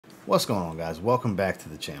What's going on, guys? Welcome back to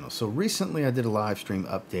the channel. So recently I did a live stream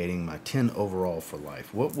updating my 10 overall for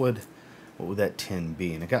life. What would that 10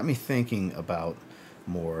 be? And it got me thinking about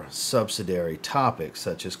more subsidiary topics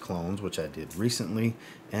such as clones, which I did recently,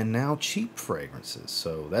 and now cheap fragrances.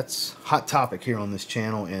 So that's hot topic here on this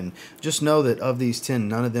channel, and just know that of these 10,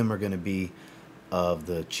 none of them are going to be of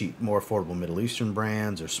the cheap, more affordable Middle Eastern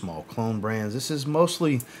brands or small clone brands. This is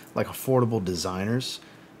mostly like affordable designers.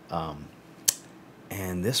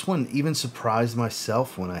 And this one even surprised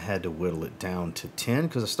myself when I had to whittle it down to 10,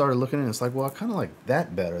 because I started looking at it and it's like, well, I kind of like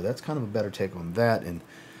that better. That's kind of a better take on that. And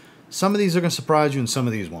some of these are going to surprise you and some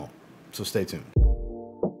of these won't. So stay tuned.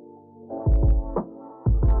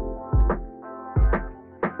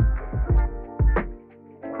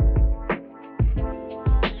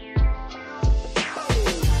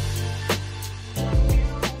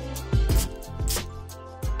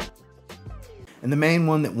 And the main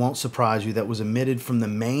one that won't surprise you, that was omitted from the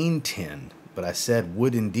main 10, but I said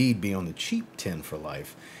would indeed be on the cheap 10 for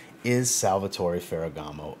life, is Salvatore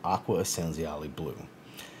Ferragamo Acqua Essenziale Blue.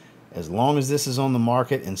 As long as this is on the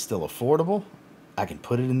market and still affordable, I can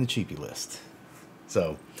put it in the cheapie list.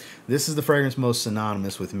 So this is the fragrance most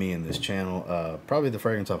synonymous with me in this channel. Probably the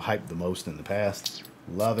fragrance I've hyped the most in the past.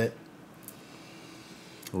 Love it.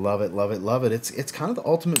 Love it, love it, love it. It's kind of the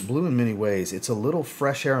ultimate blue in many ways. It's a little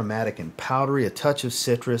fresh, aromatic, and powdery, a touch of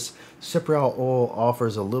citrus. Cypriol oil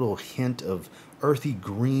offers a little hint of earthy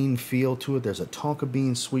green feel to it. There's a tonka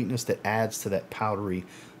bean sweetness that adds to that powdery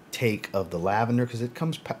take of the lavender, because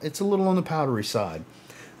it's a little on the powdery side.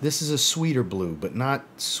 This is a sweeter blue, but not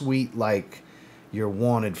sweet like your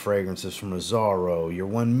wanted fragrances from Azzaro, your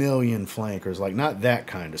 1 million flankers, like not that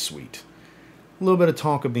kind of sweet. A little bit of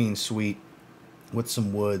tonka bean sweet, with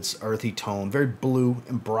some woods, earthy tone, very blue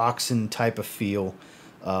and Broxen type of feel.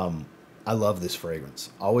 I love this fragrance.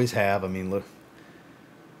 Always have. I mean, look,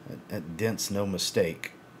 that dent's no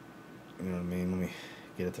mistake. You know what I mean? Let me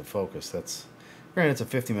get it to focus. That's, granted, it's a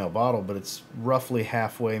 50 ml bottle, but it's roughly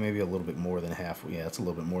halfway, maybe a little bit more than halfway. Yeah, it's a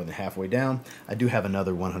little bit more than halfway down. I do have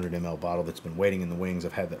another 100 ml bottle that's been waiting in the wings.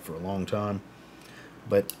 I've had that for a long time.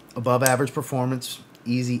 But above average performance,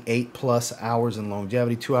 easy 8+ hours in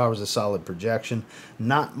longevity, 2 hours of solid projection.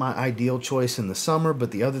 Not my ideal choice in the summer, but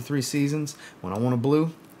the other 3 seasons, when I want a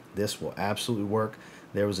blue, this will absolutely work.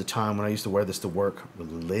 There was a time when I used to wear this to work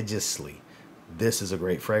religiously. This is a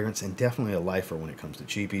great fragrance and definitely a lifer when it comes to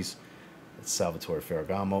cheapies. It's Salvatore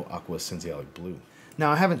Ferragamo Acqua Essenziale Blue. Now,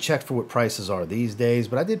 I haven't checked for what prices are these days,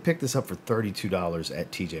 but I did pick this up for $32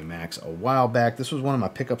 at TJ Maxx a while back. This was one of my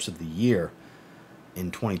pickups of the year. In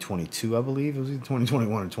 2022, I believe. It was either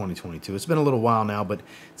 2021 or 2022. It's been a little while now, but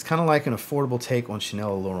it's kind of like an affordable take on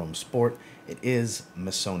Chanel L'homme Sport. It is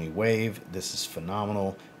Missoni Wave. This is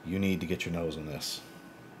phenomenal. You need to get your nose on this.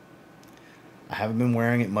 I haven't been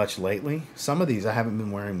wearing it much lately. Some of these I haven't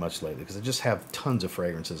been wearing much lately because I just have tons of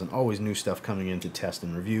fragrances and always new stuff coming in to test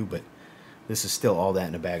and review, but this is still all that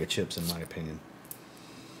in a bag of chips in my opinion.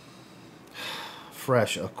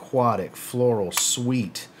 Fresh, aquatic, floral,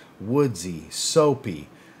 sweet, woodsy, soapy.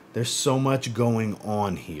 There's so much going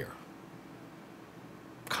on here.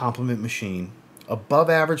 Compliment machine.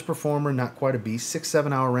 Above average performer, not quite a beast.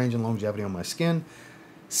 6-7 hour range and longevity on my skin.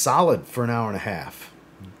 Solid for an hour and a half.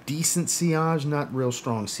 Decent sillage, not real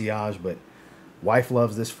strong sillage, but wife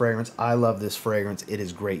loves this fragrance. I love this fragrance. It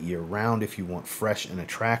is great year round if you want fresh and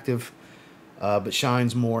attractive, but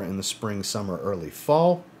shines more in the spring, summer, early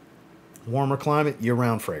fall. Warmer climate,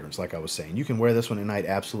 year-round fragrance, like I was saying. You can wear this one at night,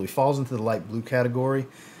 absolutely. Falls into the light blue category.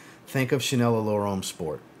 Think of Chanel L'homme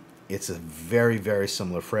Sport. It's a very, very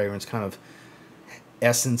similar fragrance, kind of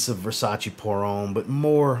essence of Versace Pour Homme, but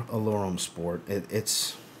more L'homme Sport.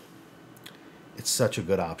 It's such a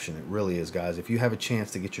good option. It really is, guys. If you have a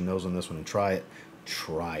chance to get your nose on this one and try it,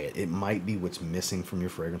 try it. It might be what's missing from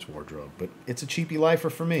your fragrance wardrobe, but it's a cheapie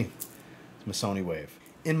lifer for me. It's Missoni Wave.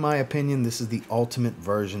 In my opinion, this is the ultimate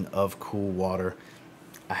version of Cool Water.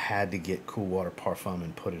 I had to get Cool Water Parfum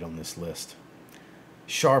and put it on this list.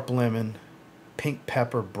 Sharp lemon, pink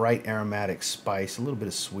pepper, bright aromatic spice, a little bit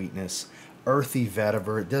of sweetness, earthy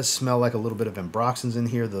vetiver. It does smell like a little bit of ambroxans in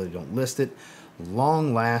here, though they don't list it.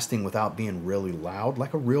 Long lasting without being really loud,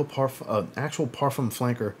 like a real actual Parfum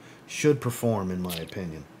flanker should perform, in my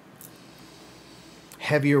opinion.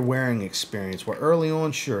 Heavier wearing experience, where early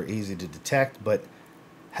on, sure, easy to detect, but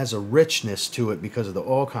has a richness to it because of the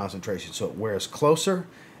oil concentration, so it wears closer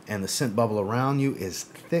and the scent bubble around you is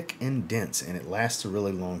thick and dense and it lasts a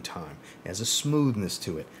really long time. It has a smoothness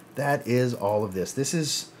to it. That is all of this. This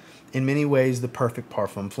is in many ways the perfect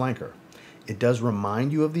Parfum flanker. It does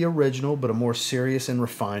remind you of the original, but a more serious and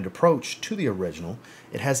refined approach to the original.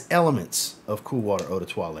 It has elements of Cool Water Eau de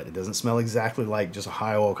Toilette. It doesn't smell exactly like just a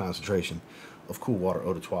high oil concentration of Cool Water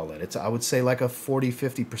Eau de Toilette. It's, I would say, like a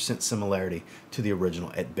 40-50% similarity to the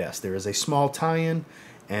original at best. There is a small tie-in,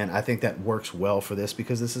 and I think that works well for this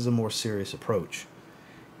because this is a more serious approach,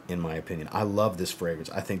 in my opinion. I love this fragrance.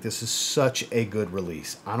 I think this is such a good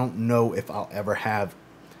release. I don't know if I'll ever have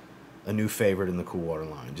a new favorite in the Cool Water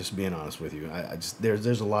line, just being honest with you. I just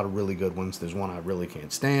there's a lot of really good ones. There's one I really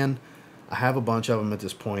can't stand. I have a bunch of them at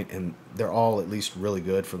this point, and they're all at least really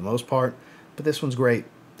good for the most part. But this one's great.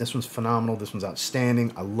 This one's phenomenal. This one's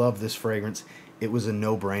outstanding. I love this fragrance. It was a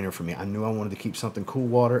no-brainer for me. I knew I wanted to keep something Cool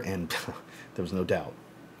Water, and there was no doubt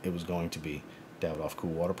it was going to be Davidoff Cool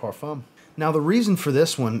Water Parfum. Now, the reason for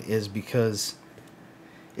this one is because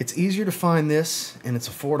it's easier to find this, and it's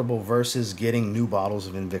affordable versus getting new bottles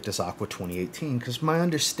of Invictus Aqua 2018, because my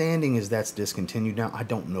understanding is that's discontinued now. I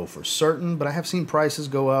don't know for certain, but I have seen prices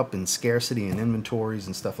go up and scarcity and inventories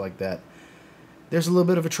and stuff like that. There's a little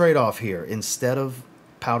bit of a trade-off here. Instead of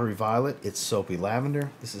powdery violet, it's soapy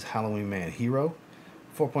lavender. This is Halloween Man Hero,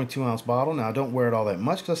 4.2 ounce bottle. Now, I don't wear it all that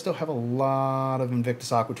much because I still have a lot of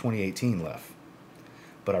Invictus Aqua 2018 left.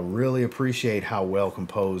 But I really appreciate how well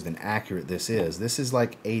composed and accurate this is. This is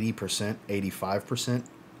like 80%, 85%,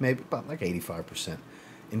 maybe about like 85%.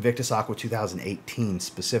 Invictus Aqua 2018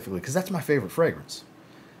 specifically, because that's my favorite fragrance.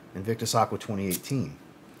 Invictus Aqua 2018.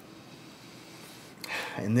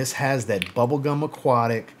 And this has that bubblegum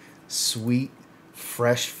aquatic, sweet,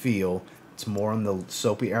 fresh feel. It's more on the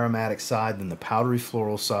soapy aromatic side than the powdery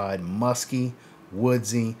floral side. Musky,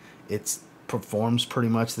 woodsy. It's performs pretty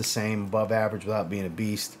much the same, above average without being a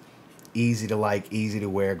beast. Easy to like, easy to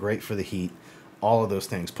wear, great for the heat. All of those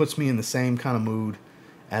things. Puts me in the same kind of mood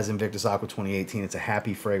as Invictus Aqua 2018. It's a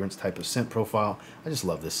happy fragrance type of scent profile. I just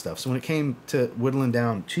love this stuff. So when it came to whittling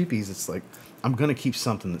down cheapies, it's like, I'm going to keep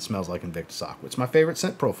something that smells like Invictus Aqua. It's my favorite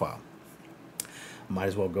scent profile. Might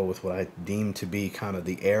as well go with what I deem to be kind of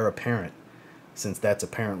the heir apparent. Since that's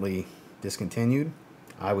apparently discontinued,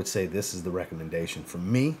 I would say this is the recommendation for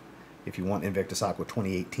me. If you want Invictus Aqua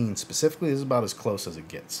 2018 specifically, this is about as close as it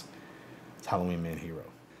gets. It's Halloween Man Hero.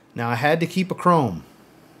 Now, I had to keep a chrome,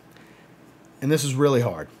 and this is really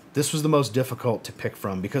hard. This was the most difficult to pick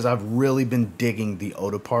from because I've really been digging the Eau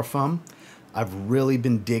de Parfum. I've really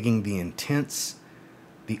been digging the Intense.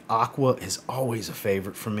 The Aqua is always a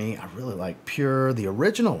favorite for me. I really like Pure. The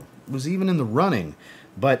original was even in the running,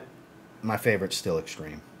 but my favorite's still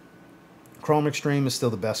Extreme. Chrome Extreme is still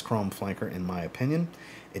the best chrome flanker in my opinion.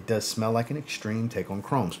 It does smell like an extreme take on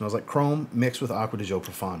chrome. Smells like chrome mixed with Acqua di Gio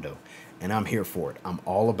Profondo. And I'm here for it. I'm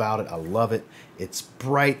all about it. I love it. It's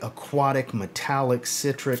bright, aquatic, metallic,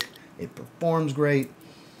 citric. It performs great.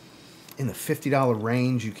 In the $50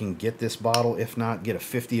 range, you can get this bottle. If not, get a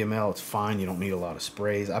 50 ml. It's fine. You don't need a lot of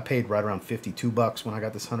sprays. I paid right around 52 bucks when I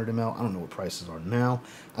got this 100 ml. I don't know what prices are now.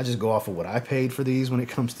 I just go off of what I paid for these when it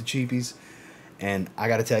comes to cheapies. And I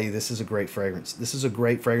got to tell you, this is a great fragrance. This is a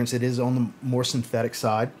great fragrance. It is on the more synthetic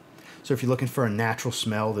side. So if you're looking for a natural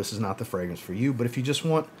smell, this is not the fragrance for you. But if you just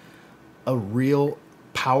want a real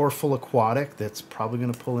powerful aquatic that's probably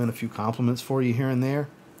going to pull in a few compliments for you here and there,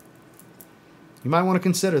 you might want to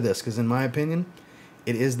consider this because in my opinion,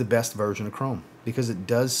 it is the best version of chrome because it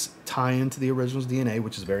does tie into the original's DNA,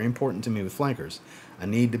 which is very important to me with flankers. I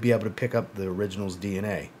need to be able to pick up the original's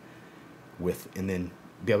DNA and then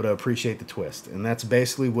be able to appreciate the twist. And that's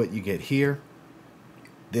basically what you get here.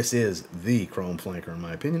 This is the chrome flanker in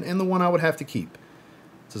my opinion, and the one I would have to keep.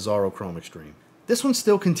 It's a Azzaro Chrome Extreme. This one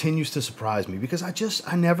still continues to surprise me because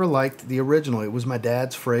I never liked the original. It was my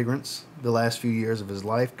dad's fragrance the last few years of his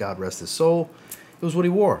life. God rest his soul. It was what he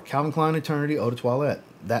wore. Calvin Klein Eternity Eau de Toilette.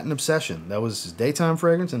 That and Obsession. That was his daytime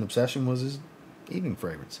fragrance, and Obsession was his evening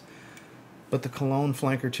fragrance. But the Cologne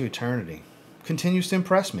Flanker to Eternity continues to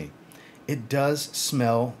impress me. It does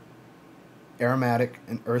smell aromatic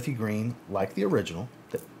and earthy green like the original.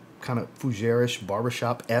 That kind of fougere-ish,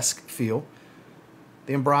 barbershop-esque feel.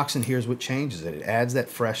 The Ambroxan here is what changes it. It adds that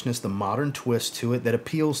freshness, the modern twist to it that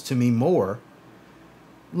appeals to me more.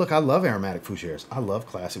 Look, I love aromatic fougères. I love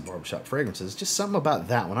classic barbershop fragrances. Just something about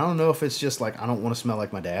that one. I don't know if it's just like I don't want to smell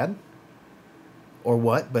like my dad or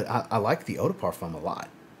what, but I like the Eau de Parfum a lot.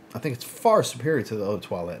 I think it's far superior to the Eau de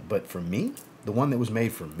Toilette. But for me, the one that was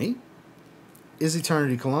made for me is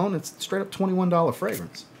Eternity Cologne. It's straight up $21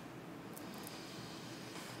 fragrance.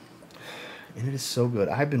 And it is so good.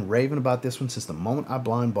 I've been raving about this one since the moment I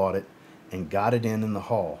blind bought it and got it in the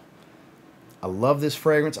haul. I love this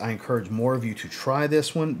fragrance. I encourage more of you to try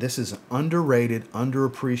this one. This is an underrated,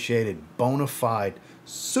 underappreciated, bona fide,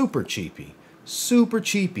 super cheapy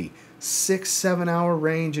 6-7 hour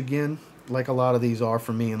range, again, like a lot of these are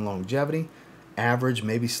for me in longevity. Average,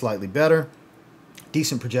 maybe slightly better.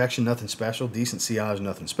 Decent projection, nothing special. Decent sillage,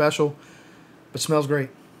 nothing special. But smells great.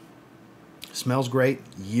 Smells great.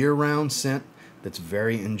 Year-round scent that's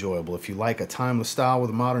very enjoyable. If you like a timeless style with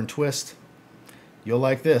a modern twist, you'll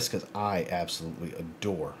like this, because I absolutely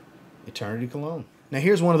adore Eternity Cologne. Now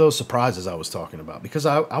here's one of those surprises I was talking about, because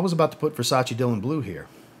I was about to put Versace Dylan Blue here.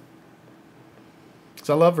 Because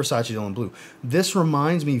I love Versace Dylan Blue. This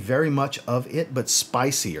reminds me very much of it, but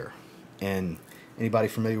spicier. And anybody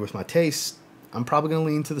familiar with my taste, I'm probably going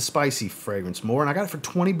to lean to the spicy fragrance more. And I got it for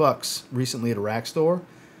 20 bucks recently at a rack store.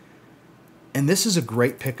 And this is a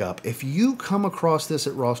great pickup. If you come across this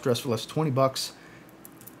at Ross Dress for less than 20 bucks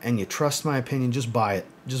and you trust my opinion, just buy it.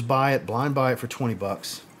 Just buy it, blind buy it for 20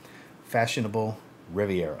 bucks. Facconable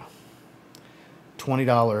Riviera.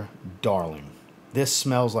 $20 darling. This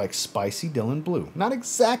smells like spicy Dylan Blue. Not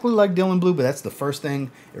exactly like Dylan Blue, but that's the first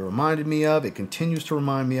thing it reminded me of. It continues to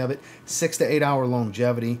remind me of it. 6 to 8 hour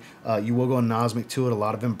longevity. You will go anosmic to it. A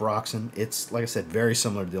lot of Ambroxan. It's, like I said, very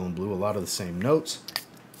similar to Dylan Blue. A lot of the same notes.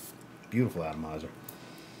 Beautiful atomizer.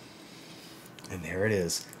 And there it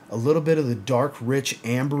is. A little bit of the dark, rich,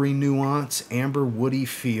 ambery nuance. Amber, woody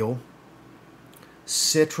feel.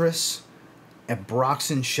 Citrus.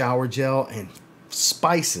 Ambroxan shower gel. And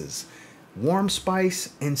spices. Warm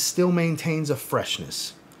spice and still maintains a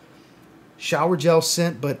freshness. Shower gel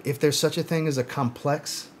scent, but if there's such a thing as a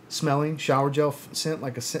complex smelling shower gel scent,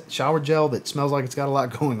 like a shower gel that smells like it's got a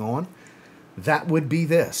lot going on, that would be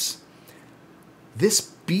this. This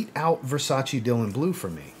beat out Versace Dylan Blue for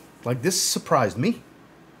me. Like, this surprised me,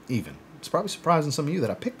 even. It's probably surprising some of you that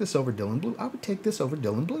I picked this over Dylan Blue. I would take this over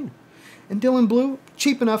Dylan Blue. And Dylan Blue,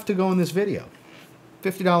 cheap enough to go in this video.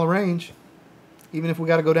 $50 range. Even if we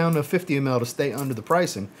got to go down to 50 ml to stay under the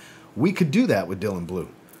pricing, we could do that with Dylan Blue.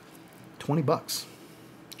 20 bucks.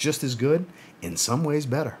 Just as good, in some ways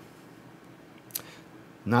better.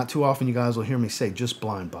 Not too often you guys will hear me say, just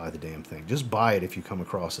blind buy the damn thing. Just buy it if you come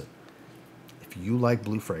across it. If you like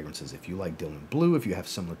blue fragrances, if you like Dylan Blue, if you have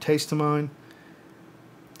similar taste to mine,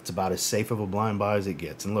 it's about as safe of a blind buy as it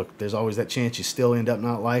gets. And look, there's always that chance you still end up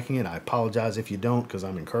not liking it. I apologize if you don't, because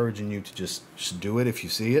I'm encouraging you to just do it if you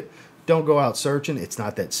see it. Don't go out searching. It's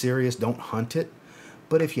not that serious. Don't hunt it.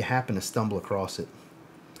 But if you happen to stumble across it,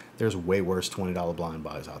 there's way worse $20 blind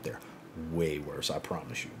buys out there. Way worse, I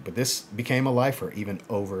promise you. But this became a lifer even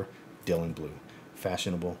over Dylan Blue.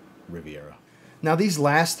 Facconable Riviera. Now these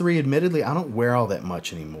last three, admittedly, I don't wear all that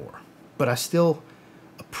much anymore. But I still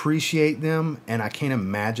appreciate them, and I can't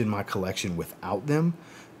imagine my collection without them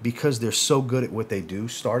because they're so good at what they do,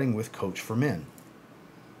 starting with Coach for Men.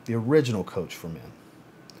 The original Coach for Men.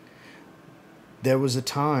 There was a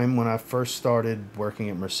time when I first started working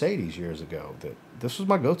at Mercedes years ago that this was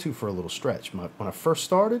my go-to for a little stretch. When I first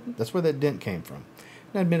started, that's where that dent came from.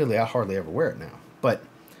 And admittedly, I hardly ever wear it now. But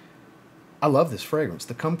I love this fragrance.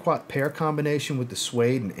 The kumquat pear combination with the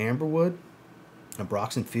suede and amberwood,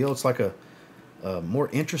 Ambroxan feel, it's like a more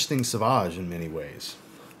interesting sauvage in many ways.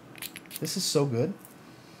 This is so good.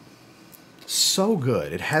 So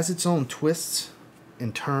good. It has its own twists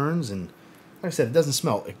and turns, and like I said, it doesn't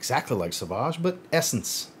smell exactly like Sauvage, but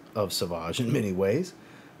essence of Sauvage in many ways.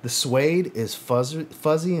 The suede is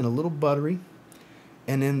fuzzy and a little buttery.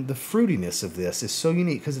 And then the fruitiness of this is so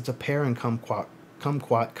unique because it's a pear and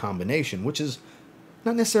kumquat combination, which is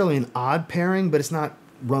not necessarily an odd pairing, but it's not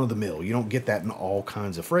run-of-the-mill. You don't get that in all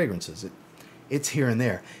kinds of fragrances. It's here and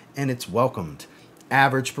there, and it's welcomed.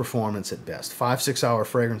 Average performance at best. 5-6 hour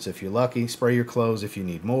fragrance if you're lucky. Spray your clothes if you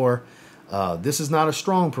need more. This is not a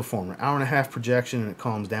strong performer. Hour and a half projection and it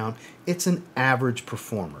calms down. It's an average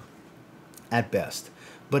performer at best,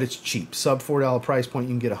 but it's cheap. Sub $4 price point.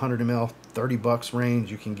 You can get 100 ml, 30 bucks range.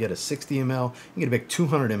 You can get a 60 ml. You can get a big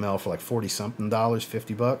 200 ml for like 40 something dollars,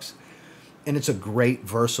 50 bucks. And it's a great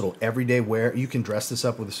versatile everyday wear. You can dress this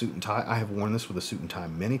up with a suit and tie. I have worn this with a suit and tie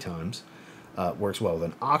many times. Works well with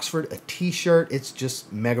an Oxford, a t-shirt. It's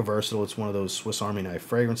just mega versatile. It's one of those Swiss Army knife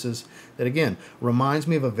fragrances that, again, reminds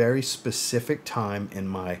me of a very specific time in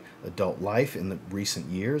my adult life in the recent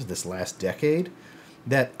years, this last decade,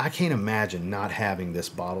 that I can't imagine not having this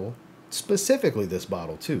bottle, specifically this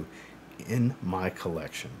bottle too, in my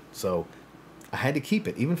collection. So I had to keep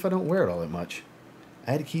it, even if I don't wear it all that much.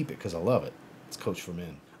 I had to keep it because I love it. It's Coach for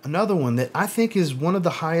Men. Another one that I think is one of the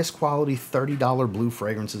highest quality $30 blue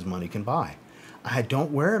fragrances money can buy. I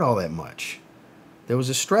don't wear it all that much. There was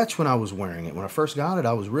a stretch when I was wearing it. When I first got it,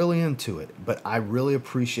 I was really into it. But I really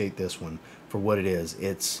appreciate this one for what it is.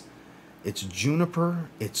 It's juniper,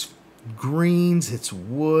 it's greens, it's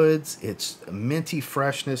woods, it's minty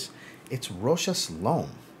freshness. It's Rochas L'homme.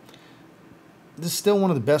 this is still one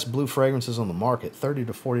of the best blue fragrances on the market, $30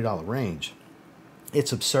 to $40 range.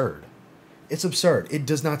 It's absurd. It's absurd. It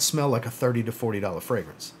does not smell like a $30 to $40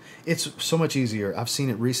 fragrance. It's so much easier. I've seen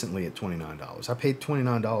it recently at $29. I paid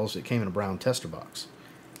 $29. It came in a brown tester box.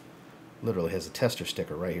 Literally has a tester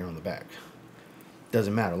sticker right here on the back.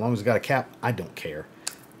 Doesn't matter. As long as it's got a cap, I don't care.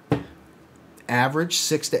 Average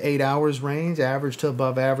 6 to 8 hours range. Average to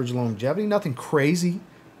above average longevity. Nothing crazy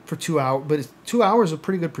for 2 hours, but 2 hours of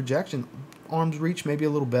pretty good projection. Arm's reach maybe a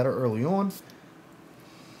little better early on.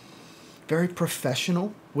 Very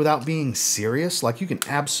professional without being serious. Like, you can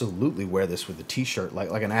absolutely wear this with a t-shirt,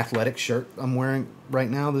 like an athletic shirt I'm wearing right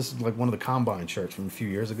now. This is like one of the Combine shirts from a few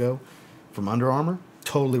years ago from Under Armour.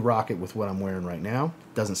 Totally rock it with what I'm wearing right now.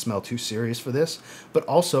 Doesn't smell too serious for this, but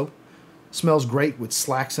also smells great with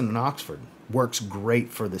slacks and an Oxford. Works great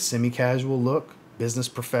for the semi-casual look. Business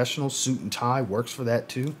professional, suit and tie works for that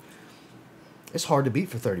too. It's hard to beat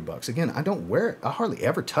for 30 bucks. Again, I don't wear it. I hardly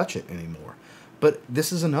ever touch it anymore. But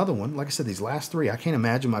this is another one. Like I said, these last three, I can't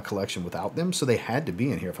imagine my collection without them, so they had to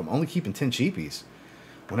be in here. If I'm only keeping 10 cheapies,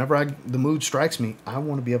 whenever the mood strikes me, I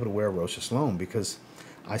want to be able to wear Rochas L'homme because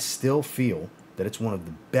I still feel that it's one of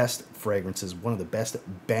the best fragrances, one of the best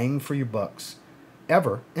bang for your bucks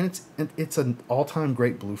ever. And it's an all-time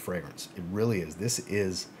great blue fragrance. It really is. This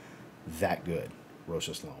is that good,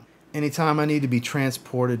 Rochas L'homme. Anytime I need to be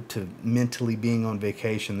transported to mentally being on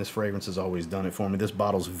vacation, this fragrance has always done it for me. This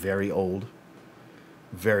bottle's very old.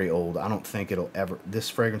 Very old. I don't think it'll ever... This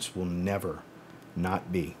fragrance will never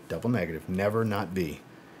not be, double negative, never not be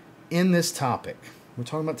in this topic. We're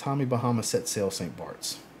talking about Tommy Bahama Set Sail St.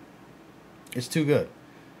 Barts. It's too good.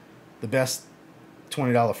 The best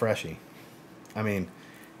 $20 freshie. I mean,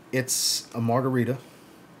 it's a margarita,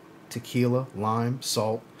 tequila, lime,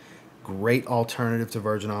 salt. Great alternative to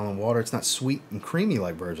Virgin Island water. It's not sweet and creamy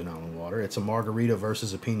like Virgin Island water. It's a margarita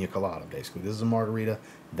versus a pina colada, basically. This is a margarita.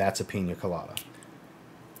 That's a pina colada.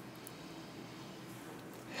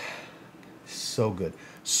 So good.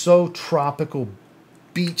 So tropical.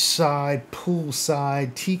 Beachside,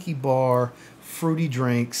 poolside, tiki bar, fruity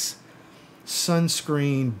drinks,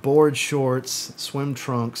 sunscreen, board shorts, swim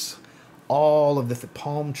trunks, all of the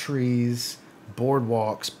palm trees,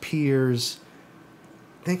 boardwalks, piers.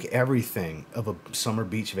 Think everything of a summer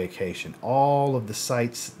beach vacation. All of the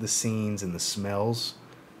sights, the scenes, and the smells.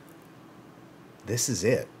 This is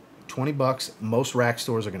it. 20 bucks. Most rack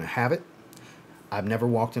stores are going to have it. I've never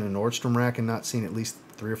walked in a Nordstrom rack and not seen at least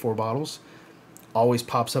 3 or 4 bottles. Always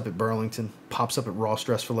pops up at Burlington, pops up at Ross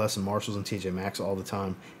Dress for Less and Marshalls and TJ Maxx all the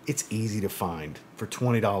time. It's easy to find for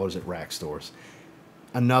 $20 at rack stores.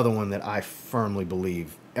 Another one that I firmly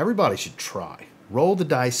believe everybody should try. Roll the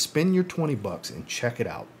dice, spend your 20 bucks, and check it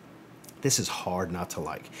out. This is hard not to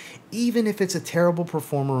like. Even if it's a terrible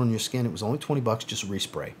performer on your skin, it was only 20 bucks, just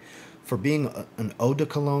respray. For being an eau de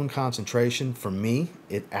cologne concentration, for me,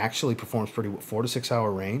 it actually performs pretty well, 4 to 6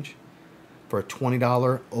 hour range. For a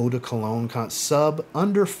 $20 eau de cologne,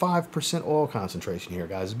 under 5% oil concentration here,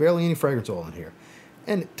 guys. There's barely any fragrance oil in here.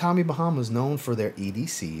 And Tommy Bahama is known for their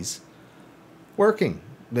EDCs working.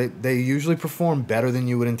 They usually perform better than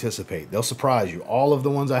you would anticipate. They'll surprise you. All of the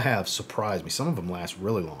ones I have surprise me. Some of them last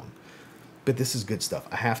really long. But this is good stuff.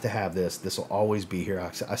 I have to have this. This will always be here.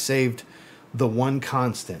 I saved the one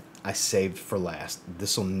constant I saved for last.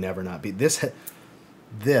 This will never not be. This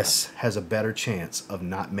has a better chance of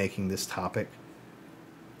not making this topic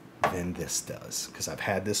than this does. Because I've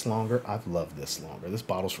had this longer. I've loved this longer. This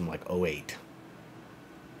bottle's from like 08.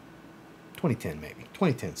 2010 maybe.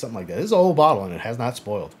 2010, something like that. This is an old bottle and it has not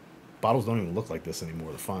spoiled. Bottles don't even look like this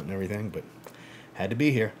anymore, the font and everything, but had to be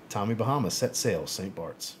here. Tommy Bahama Set Sail St.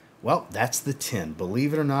 Barts. Well, that's the 10.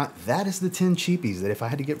 Believe it or not, that is the 10 cheapies that if I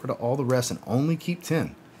had to get rid of all the rest and only keep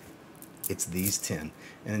 10, it's these 10.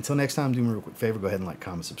 And until next time, do me a real quick favor, go ahead and like,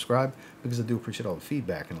 comment, subscribe, because I do appreciate all the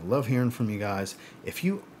feedback and I love hearing from you guys. If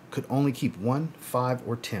you could only keep 1, 5,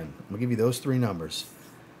 or 10, I'm going to give you those 3 numbers.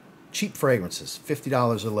 Cheap fragrances,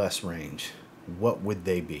 $50 or less range. What would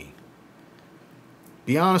they be?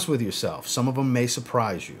 Be honest with yourself. Some of them may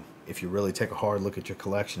surprise you if you really take a hard look at your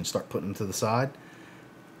collection and start putting them to the side.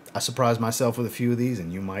 I surprised myself with a few of these,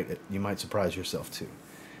 and you might surprise yourself too.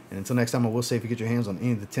 And until next time, I will say if you get your hands on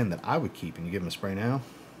any of the 10 that I would keep and you give them a spray now,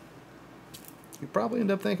 you'll probably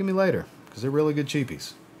end up thanking me later because they're really good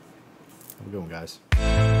cheapies. Have a good one, guys.